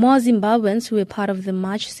 More Zimbabweans who were part of the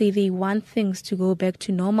march say they want things to go back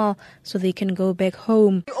to normal so they can go back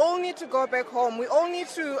home. We all need to go back home. We all need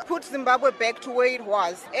to put Zimbabwe back to where it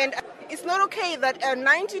was. And it's not okay that a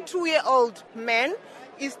 92-year-old man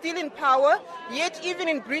is still in power, yet even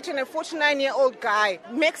in Britain a 49-year-old guy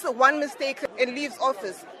makes one mistake and leaves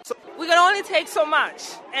office. So we can only take so much,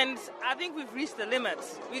 and I think we've reached the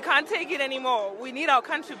limits. We can't take it anymore. We need our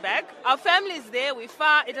country back. Our family is there, we're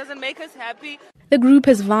far, it doesn't make us happy. The group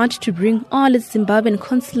has vowed to bring all its Zimbabwean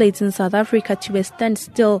consulates in South Africa to a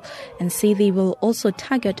standstill and say they will also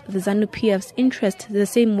target the ZANU-PF's interest the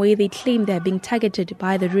same way they claim they are being targeted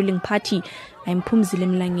by the ruling party. I'm Phumzile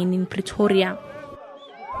Mlangeni in Pretoria.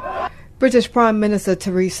 British Prime Minister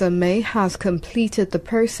Theresa May has completed the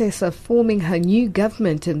process of forming her new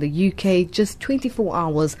government in the UK just 24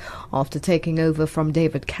 hours after taking over from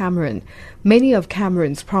David Cameron. Many of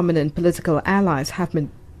Cameron's prominent political allies have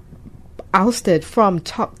been ousted from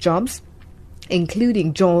top jobs,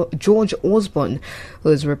 including George Osborne, who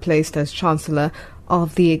is replaced as Chancellor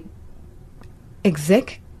of the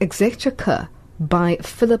Exchequer by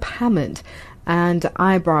Philip Hammond. And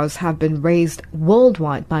eyebrows have been raised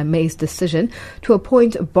worldwide by May's decision to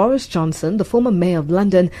appoint Boris Johnson, the former Mayor of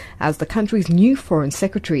London, as the country's new Foreign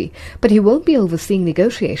Secretary. But he won't be overseeing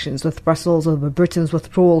negotiations with Brussels over Britain's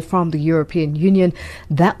withdrawal from the European Union.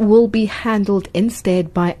 That will be handled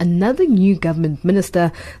instead by another new government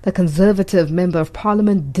minister, the Conservative Member of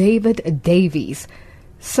Parliament, David Davies.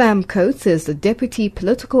 Sam Coates is the Deputy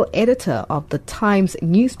Political Editor of the Times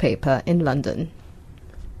newspaper in London.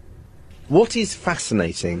 What is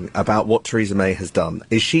fascinating about what Theresa May has done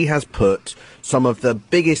is she has put some of the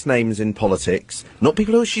biggest names in politics, not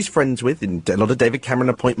people who she's friends with, and a lot of David Cameron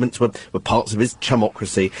appointments were parts of his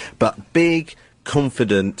chumocracy, but big,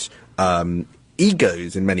 confident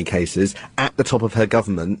egos in many cases at the top of her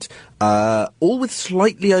government, all with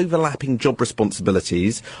slightly overlapping job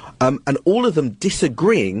responsibilities, and all of them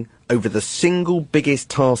disagreeing over the single biggest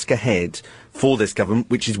task ahead for this government,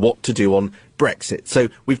 which is what to do on Brexit. So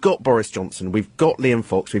we've got Boris Johnson, we've got Liam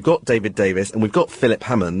Fox, we've got David Davis, and we've got Philip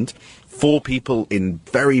Hammond, 4 people in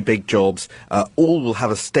very big jobs, all will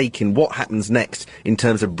have a stake in what happens next in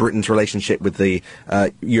terms of Britain's relationship with the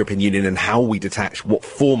European Union and how we detach, what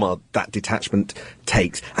form that detachment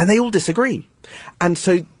takes. And they all disagree. And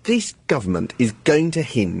so this government is going to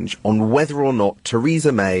hinge on whether or not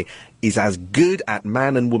Theresa May is as good at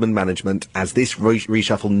man and woman management as this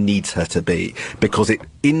reshuffle needs her to be, because it,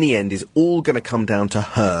 in the end, is all going to come down to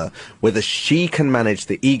her, whether she can manage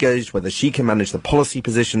the egos, whether she can manage the policy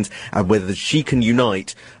positions, and whether she can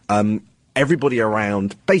unite everybody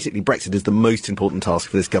around. Basically, Brexit is the most important task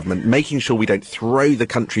for this government, making sure we don't throw the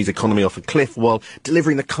country's economy off a cliff while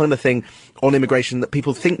delivering the kind of thing on immigration that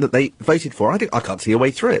people think that they voted for. I can't see a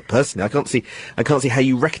way through it, personally. I can't see how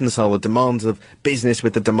you reconcile the demands of business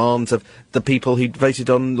with the demands of the people who voted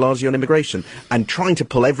largely on immigration. And trying to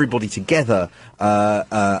pull everybody together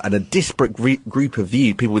and a disparate group of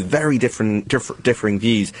views, people with very differing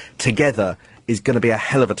views, together is going to be a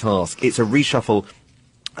hell of a task. It's a reshuffle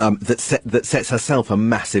that sets herself a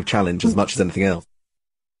massive challenge as much as anything else.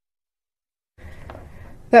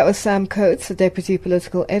 That was Sam Coates, the Deputy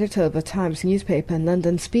Political Editor of the Times newspaper in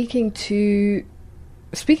London, speaking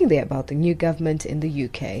there about the new government in the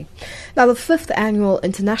UK. Now, the 5th annual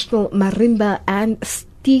International Marimba and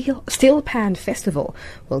Steel Pan Festival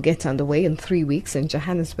will get underway in 3 weeks in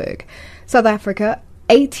Johannesburg. South Africa,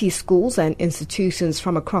 80 schools and institutions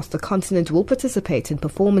from across the continent will participate in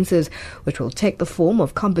performances which will take the form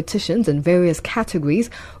of competitions in various categories,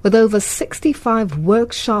 with over 65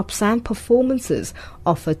 workshops and performances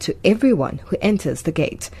offered to everyone who enters the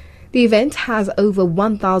gate. The event has over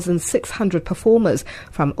 1,600 performers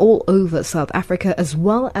from all over South Africa, as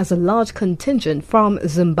well as a large contingent from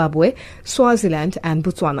Zimbabwe, Swaziland and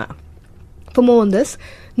Botswana. For more on this,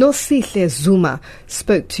 Nosihle Zuma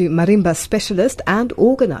spoke to marimba specialist and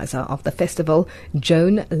organizer of the festival,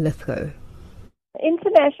 Joan Lithgow.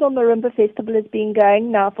 International Marimba Festival has been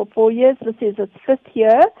going now for 4 years. This is its 5th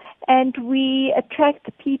year, and we attract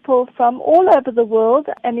people from all over the world,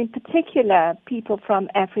 and in particular people from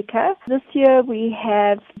Africa. This year we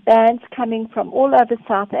have bands coming from all over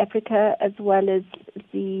South Africa, as well as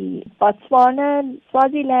the Botswana,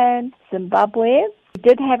 Swaziland, Zimbabwe. We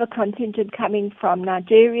did have a contingent coming from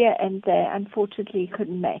Nigeria, and they unfortunately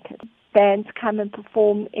couldn't make it. Bands come and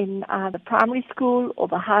perform in either primary school or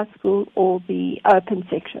the high school or the open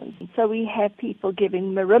sections. So we have people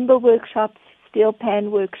giving marimba workshops, steel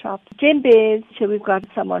pan workshops, djembes. So we've got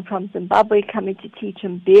someone from Zimbabwe coming to teach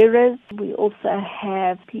mberas. We also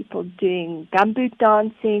have people doing gumboot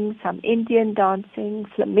dancing, some Indian dancing,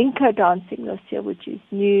 flamenco dancing this year, which is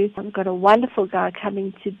new. We've got a wonderful guy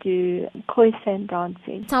coming to do khoisan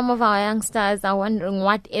dancing. Some of our youngsters are wondering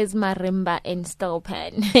what is marimba and steel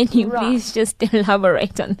pan. Can you please just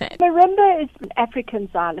elaborate on that? Marimba is an African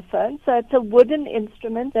xylophone, so it's a wooden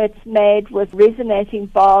instrument that's made with resonating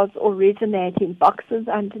bars or resonating boxes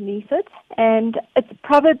underneath it, and it's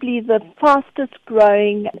probably the fastest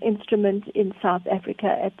growing instrument in South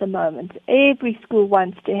Africa at the moment. Every school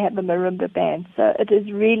wants to have a marimba band, so it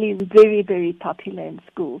is really very, very popular in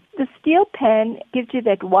schools. The steel pan gives you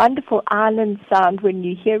that wonderful island sound when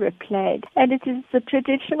you hear it played, and it is the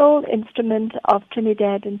traditional instrument of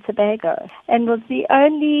Trinidad and Tobago, and was the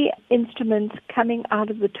only instrument coming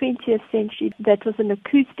out of the 20th century that was an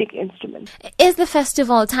acoustic instrument. Is the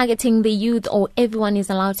festival targeting the youth, or everyone is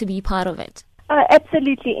allowed to be part of it?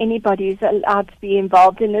 Absolutely, anybody is allowed to be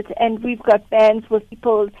involved in it, and we've got bands with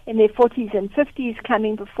people in their 40s and 50s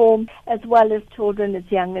coming perform, as well as children as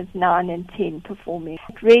young as 9 and 10 performing.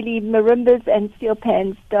 Really, marimbas and steel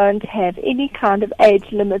pans don't have any kind of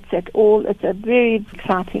age limits at all. It's a very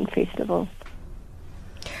exciting festival.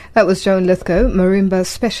 That was Joan Lithgow, marimba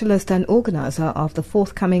specialist and organizer of the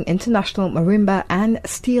forthcoming International Marimba and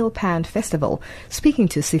Steel Pan Festival, speaking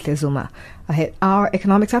to Sihle Zuma. Our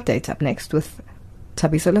economics update up next with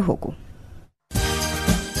Thabiso Lehoku.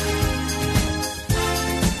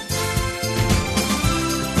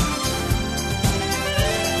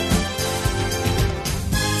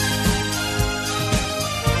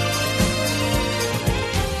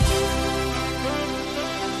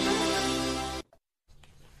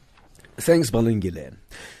 Thanks, Balungile.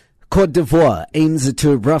 Côte d'Ivoire aims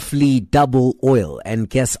to roughly double oil and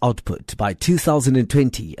gas output by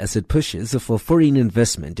 2020 as it pushes for foreign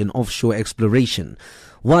investment in offshore exploration.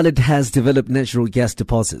 While it has developed natural gas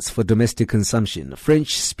deposits for domestic consumption,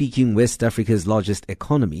 French-speaking West Africa's largest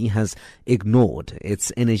economy has ignored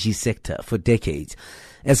its energy sector for decades,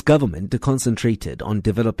 as government concentrated on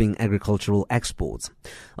developing agricultural exports.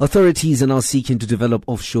 Authorities are now seeking to develop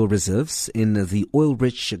offshore reserves in the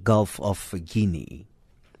oil-rich Gulf of Guinea.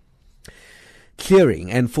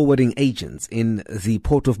 Clearing and forwarding agents in the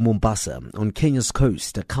port of Mombasa on Kenya's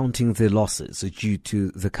coast are counting their losses due to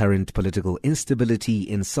the current political instability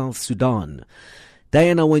in South Sudan.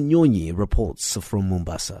 Diana Wanyonyi reports from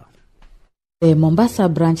Mombasa. The Mombasa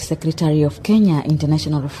Branch Secretary of Kenya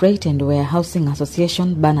International Freight and Warehousing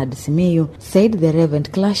Association, Bernard Simiyu, said the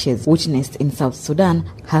recent clashes witnessed in South Sudan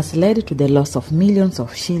has led to the loss of millions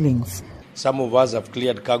of shillings. Some of us have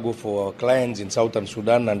cleared cargo for our clients in Southern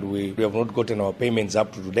Sudan, and we have not gotten our payments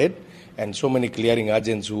up to date. And so many clearing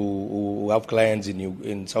agents who have clients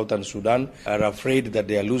in Southern Sudan are afraid that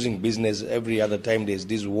they are losing business every other time there's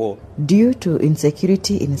this war. Due to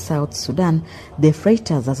insecurity in South Sudan, the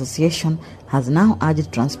Freighters Association has now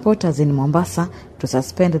urged transporters in Mombasa to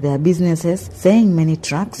suspend their businesses, saying many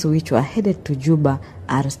trucks which were headed to Juba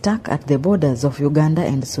are stuck at the borders of Uganda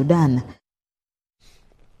and Sudan.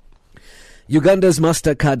 Uganda's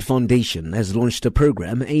MasterCard Foundation has launched a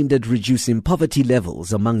program aimed at reducing poverty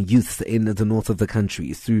levels among youth in the north of the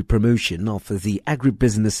country through promotion of the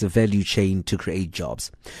agribusiness value chain to create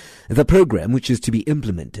jobs. The program, which is to be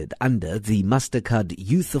implemented under the MasterCard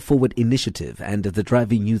Youth Forward Initiative and the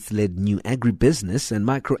Driving Youth-led New Agribusiness and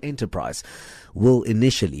Micro-Enterprise, will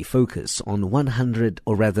initially focus on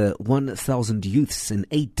 1,000 youths in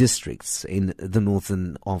 8 districts in the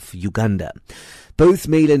northern of Uganda. Both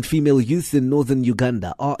male and female youth in northern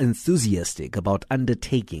Uganda are enthusiastic about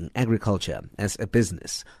undertaking agriculture as a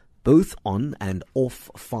business, both on and off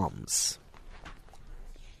farms.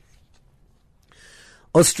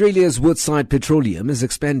 Australia's Woodside Petroleum is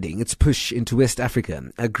expanding its push into West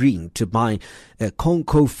Africa, agreeing to buy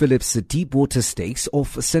ConocoPhillips deep-water stakes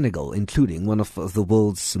off Senegal, including one of the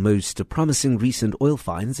world's most promising recent oil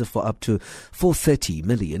finds for up to $430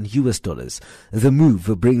 million. The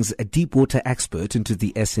move brings a deep-water expert into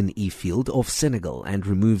the SNE field of Senegal and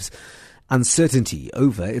removes uncertainty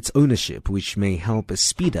over its ownership, which may help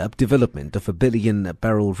speed up development of 1 billion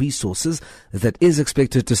barrel resources that is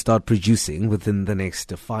expected to start producing within the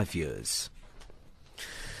next 5 years.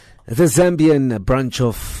 The Zambian branch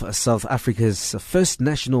of South Africa's First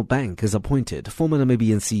National Bank has appointed former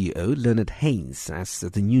Namibian CEO Leonard Haynes as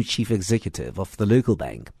the new chief executive of the local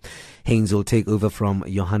bank. Haynes will take over from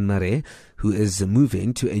Johan Mare, who is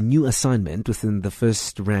moving to a new assignment within the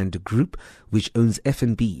First Rand Group, which owns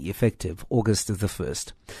FNB, effective August the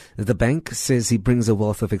 1st. The bank says he brings a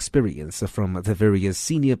wealth of experience from the various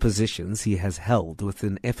senior positions he has held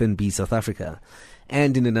within FNB South Africa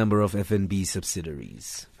and in a number of FNB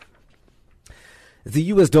subsidiaries. The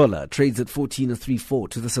US dollar trades at 14.34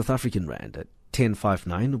 to the South African rand, at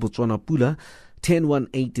 10.59 Botswana Pula,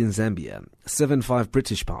 10.18 in Zambia, 7.5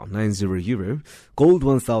 British pound, 90 euro, gold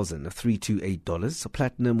 $1,328,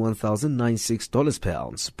 platinum $1,096 per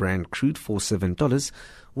ounce, Brent crude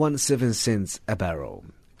 $47.17 a barrel.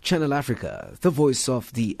 Channel Africa, the voice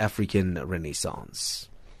of the African Renaissance.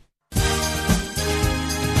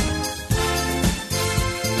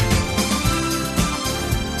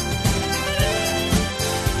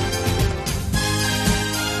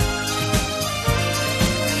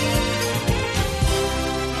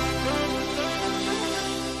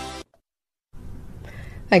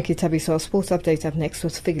 Thank you, Tabiso. Sports update up next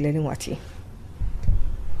with Figile Nwati.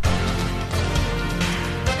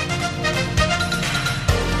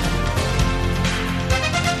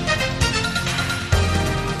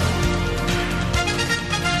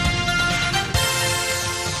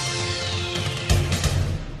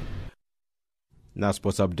 Now,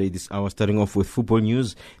 sports update this hour, starting off with football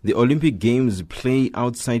news. The Olympic Games play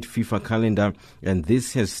outside FIFA calendar, and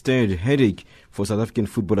this has stirred headache for South African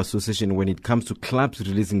Football Association when it comes to clubs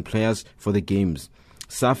releasing players for the Games.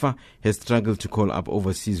 SAFA has struggled to call up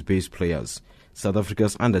overseas-based players. South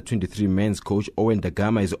Africa's under-23 men's coach Owen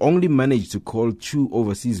Dagama has only managed to call 2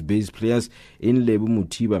 overseas-based players in Lebu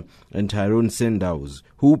Mutiba and Tyrone Sandows,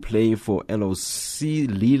 who play for LOC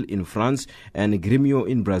Lille in France and Grêmio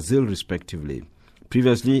in Brazil, respectively.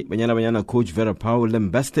 Previously, Banyana coach Vera Pauw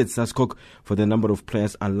lambasted SASCOC for the number of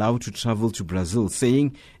players allowed to travel to Brazil,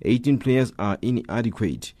 saying 18 players are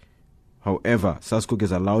inadequate. However, SASCOC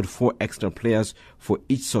has allowed 4 extra players for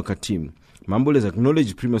each soccer team. Mambo has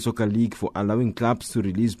acknowledged Premier Soccer League for allowing clubs to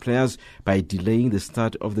release players by delaying the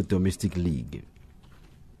start of the domestic league.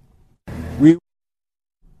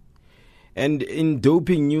 And in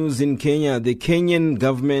doping news in Kenya, the Kenyan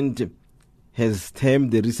government has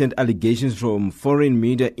stemmed the recent allegations from foreign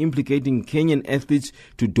media implicating Kenyan athletes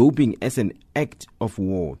to doping as an act of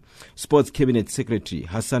war. Sports Cabinet Secretary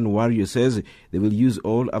Hassan Wario says they will use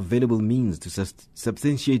all available means to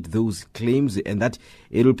substantiate those claims and that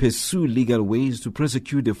it will pursue legal ways to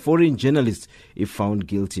prosecute the foreign journalists if found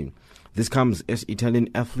guilty. This comes as Italian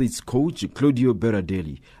athletes coach Claudio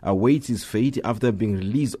Berardelli awaits his fate after being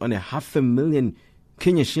released on a $500,000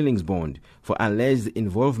 Kenya shillings bond for alleged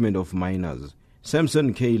involvement of minors.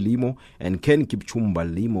 Samson K. Limo and Ken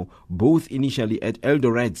Kipchumba Limo, both initially at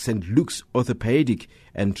Eldoret St. Luke's Orthopedic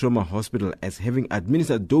and Trauma Hospital, as having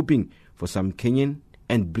administered doping for some Kenyan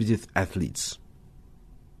and British athletes.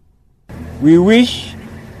 We wish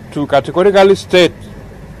to categorically state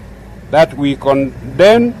that we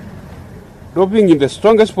condemn doping in the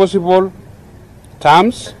strongest possible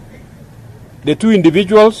terms. The 2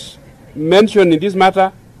 individuals mentioned in this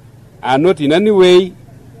matter are not in any way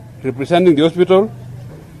representing the hospital.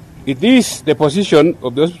 It is the position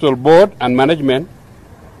of the hospital board and management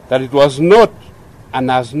that it was not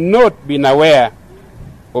and has not been aware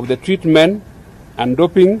of the treatment and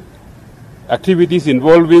doping activities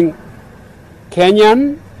involving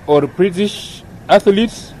Kenyan or British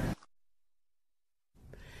athletes.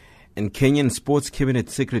 And Kenyan Sports Cabinet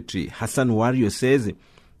Secretary Hassan Wario says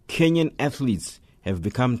Kenyan athletes have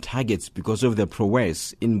become targets because of their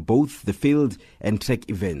prowess in both the field and track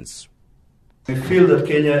events. We feel that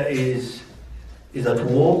Kenya is at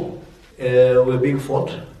war. We're being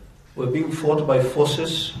fought. We're being fought by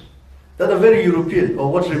forces that are very European,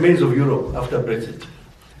 or what remains of Europe after Brexit.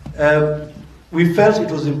 We felt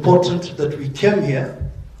it was important that we came here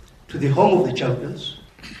to the home of the champions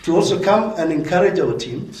to also come and encourage our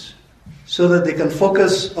teams so that they can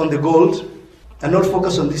focus on the gold and not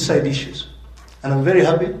focus on these side issues. And I'm very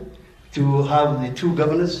happy to have the 2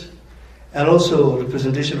 governors and also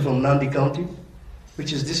representation from Nandi County,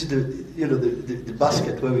 which is the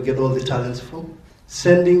basket where we get all the talents from,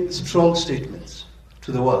 sending strong statements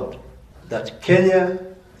to the world that Kenya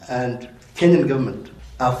and Kenyan government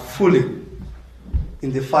are fully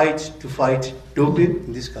in the fight to fight doping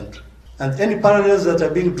in this country. And any parallels that are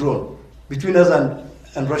being drawn between us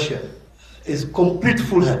and Russia is complete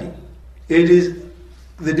foolhardy. It is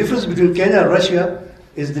the difference between Kenya and Russia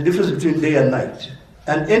is the difference between day and night.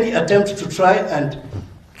 And any attempt to try and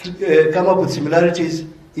come up with similarities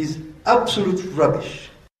is absolute rubbish.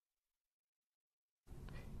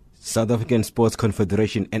 South African Sports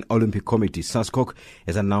Confederation and Olympic Committee, SASCOC,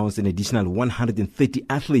 has announced an additional 130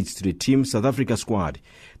 athletes to the Team South Africa squad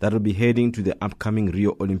that will be heading to the upcoming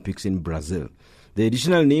Rio Olympics in Brazil. The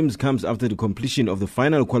additional names comes after the completion of the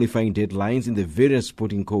final qualifying deadlines in the various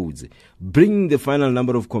sporting codes, bringing the final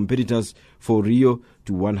number of competitors for Rio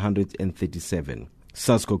to 137.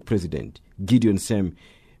 SASCOC President Gideon Sem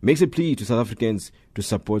makes a plea to South Africans to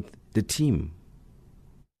support the team.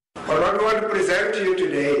 But what we want to present to you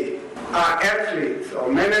today are athletes,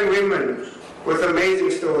 or men and women, with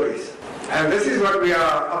amazing stories. And this is what we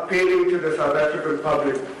are appealing to the South African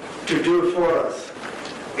public to do for us,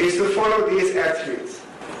 is to follow these athletes.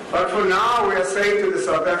 But for now, we are saying to the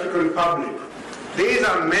South African public, these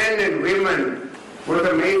are men and women with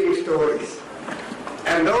amazing stories.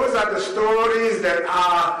 And those are the stories that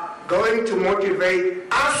are going to motivate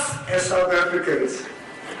us as South Africans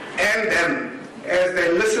and them as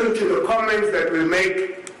they listen to the comments that we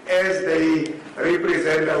make as they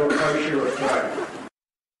represent our country or tribe.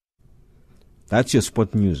 That's your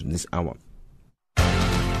sport news this hour.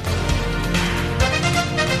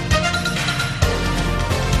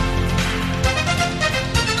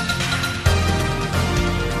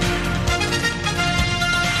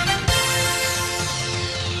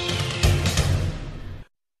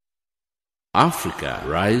 Africa,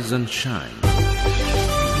 rise and shine.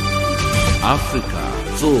 Africa,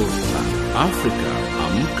 zorka. Africa,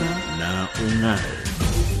 amka na ung'are.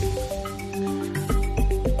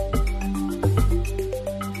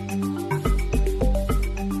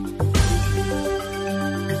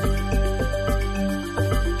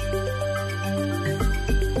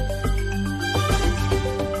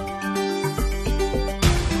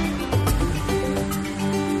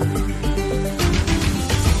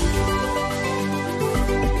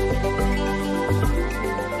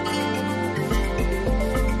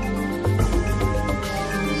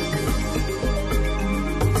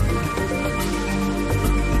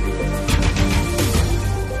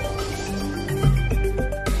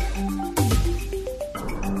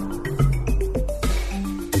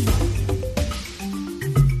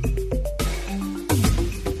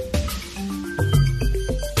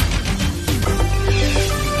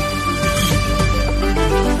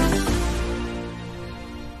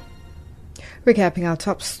 Recapping our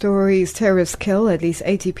top stories, terrorists kill at least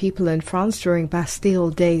 80 people in France during Bastille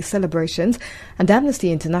Day celebrations, and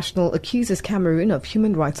Amnesty International accuses Cameroon of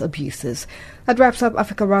human rights abuses. That wraps up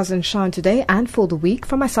Africa Rise and Shine today and for the week.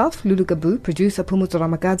 From myself, Lulu Gabu, producer Pumuzo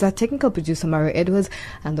Ramagaza, technical producer Mario Edwards,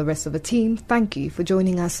 and the rest of the team, thank you for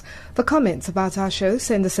joining us. For comments about our show,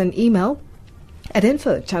 send us an email at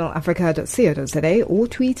info@channelafrica.co.za or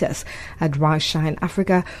tweet us at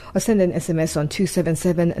RiseShineAfrica or send an SMS on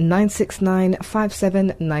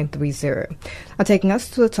 277-969-57930. Now taking us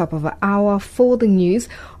to the top of our hour for the news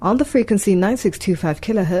on the frequency 9625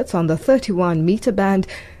 kHz on the 31 meter band.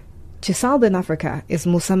 Chisalba in Africa is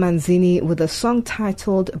Musa Manzini with a song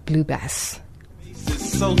titled Blue Bass.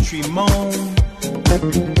 Sultry moan,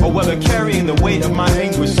 or whether carrying the weight of my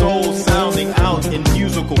anguished soul, sounding out in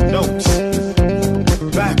musical notes.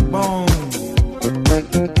 Backbone,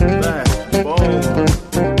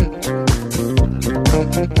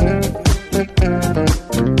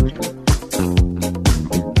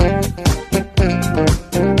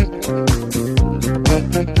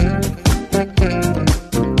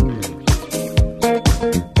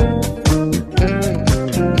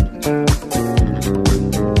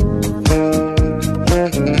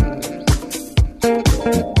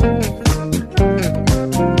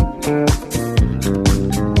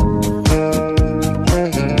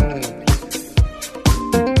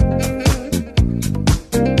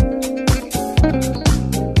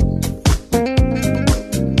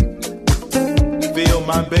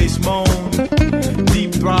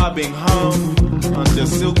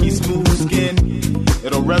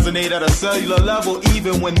 at a cellular level,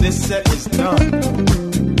 even when this set is done.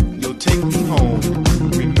 You'll take me home,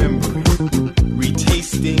 remembering,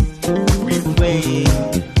 retasting,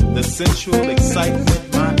 replaying the sensual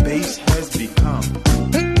excitement my bass has become.